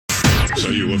So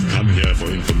you have come here for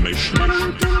information.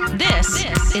 This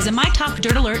is a My Talk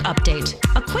Dirt Alert update.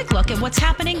 A quick look at what's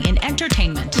happening in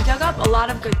entertainment. We dug up a lot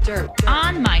of good dirt.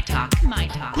 On My Talk. My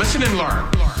Talk. Listen and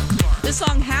learn. The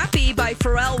song Happy by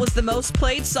Pharrell was the most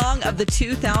played song of the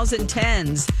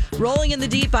 2010s. Rolling in the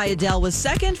Deep by Adele was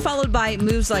second, followed by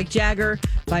Moves Like Jagger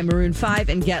by Maroon 5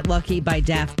 and Get Lucky by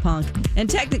Daft Punk. And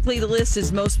technically the list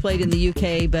is most played in the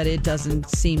UK, but it doesn't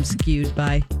seem skewed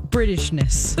by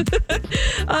Britishness.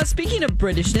 Speaking of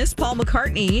Britishness, Paul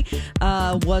McCartney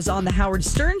was on the Howard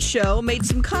Stern show, made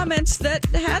some comments that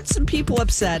had some people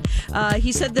upset.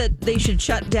 He said that they should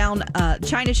shut down,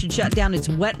 China should shut down its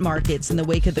wet markets in the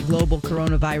wake of the global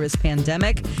coronavirus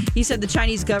pandemic. He said the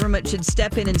Chinese government should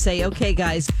step in and say, okay,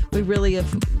 guys, we really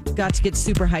have got to get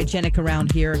super hygienic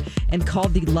around here, and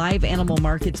called the live animal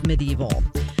markets medieval.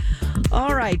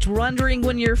 All right, wondering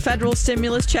when your federal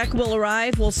stimulus check will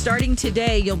arrive? Well, starting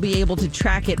today, you'll be able to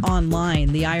track it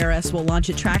online. The IRS will launch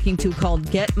a tracking tool called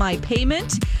Get My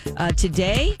Payment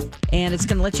today, and it's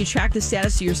going to let you track the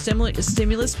status of your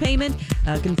stimulus payment,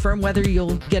 confirm whether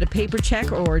you'll get a paper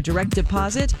check or a direct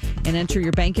deposit, and enter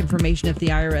your bank information if the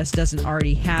IRS doesn't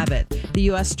already have it. The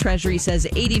U.S. Treasury says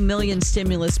 80 million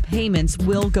stimulus payments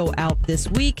will go out this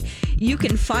week. You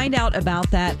can find out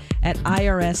about that at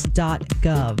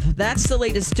IRS.gov. That's the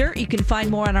latest dirt. You can find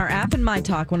more on our app and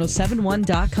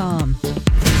mytalk1071.com.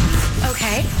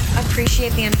 Okay,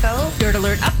 appreciate the info. Dirt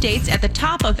Alert updates at the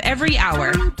top of every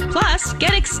hour. Plus,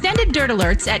 get extended Dirt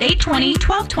Alerts at 8:20,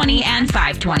 12:20, and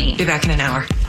 5:20. Be back in an hour.